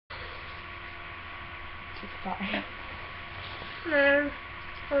subscribe. No.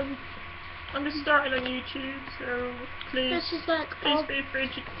 I'm just starting on YouTube, so please feel free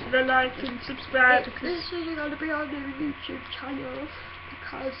to like and subscribe. This is going to be on the YouTube channel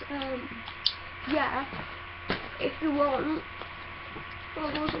because, yeah, if you want,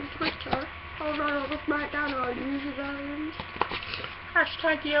 follow us on Twitter. I'll write down our usernames.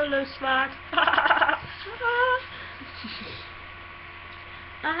 Hashtag YOLO swag.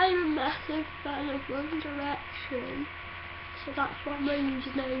 I'm a massive fan of One Direction, so that's why my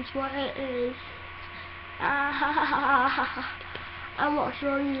username's what it is. And what's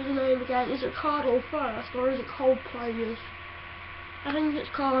your username again? Is it Cardle first or is it Coldplayers? I think it's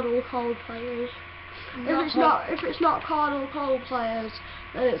Cardle Coldplayers. If it's not Cardle Coldplayers,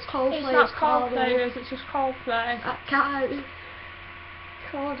 then it's Coldplayers. It's not Coldplayers, it's just Coldplay.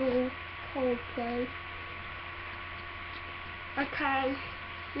 Cardle Coldplay. Okay.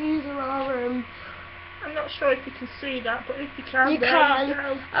 These are our I'm not sure if you can see that, but if you can, you there can. you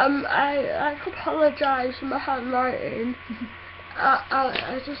go. I apologise for my handwriting.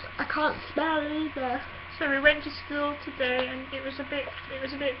 I can't spell either. So we went to school today, and it was a bit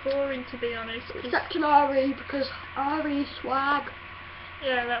boring, to be honest. Except in RE, because RE swag.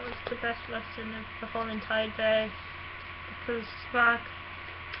 Yeah, that was the best lesson of the whole entire day. Because swag.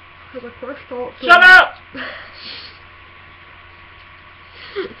 For the first thought. Shut up!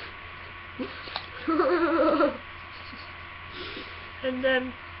 And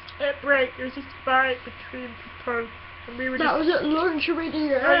then at break there was this fight between people, and we were that was at lunch, you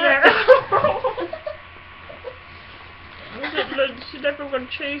idiot. Oh yeah. It was at lunch and everyone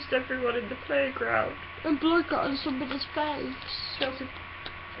chased everyone in the playground. And blood got on somebody's face. It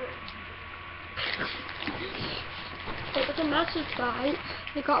was a massive fight.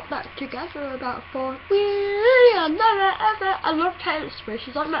 They got back together about 4. I never ever. I love Taylor Swift.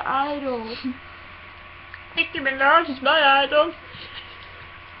 She's like my idol. Nicki Minaj is my idol.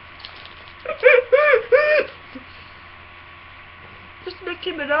 Just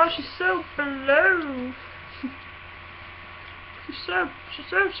Nicki Minaj is so below. She's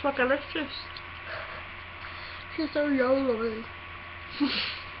so swagalicious. She's so YOLO-y.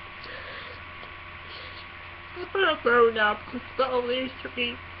 I'm not grown up because I've got all these to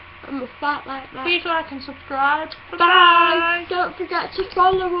eat. I'm a fat like that. Please like and subscribe. Bye. Bye. Don't forget to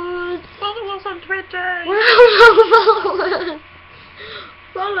follow us. Follow us on Twitter.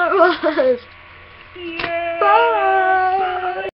 Follow us. Yeah. Bye.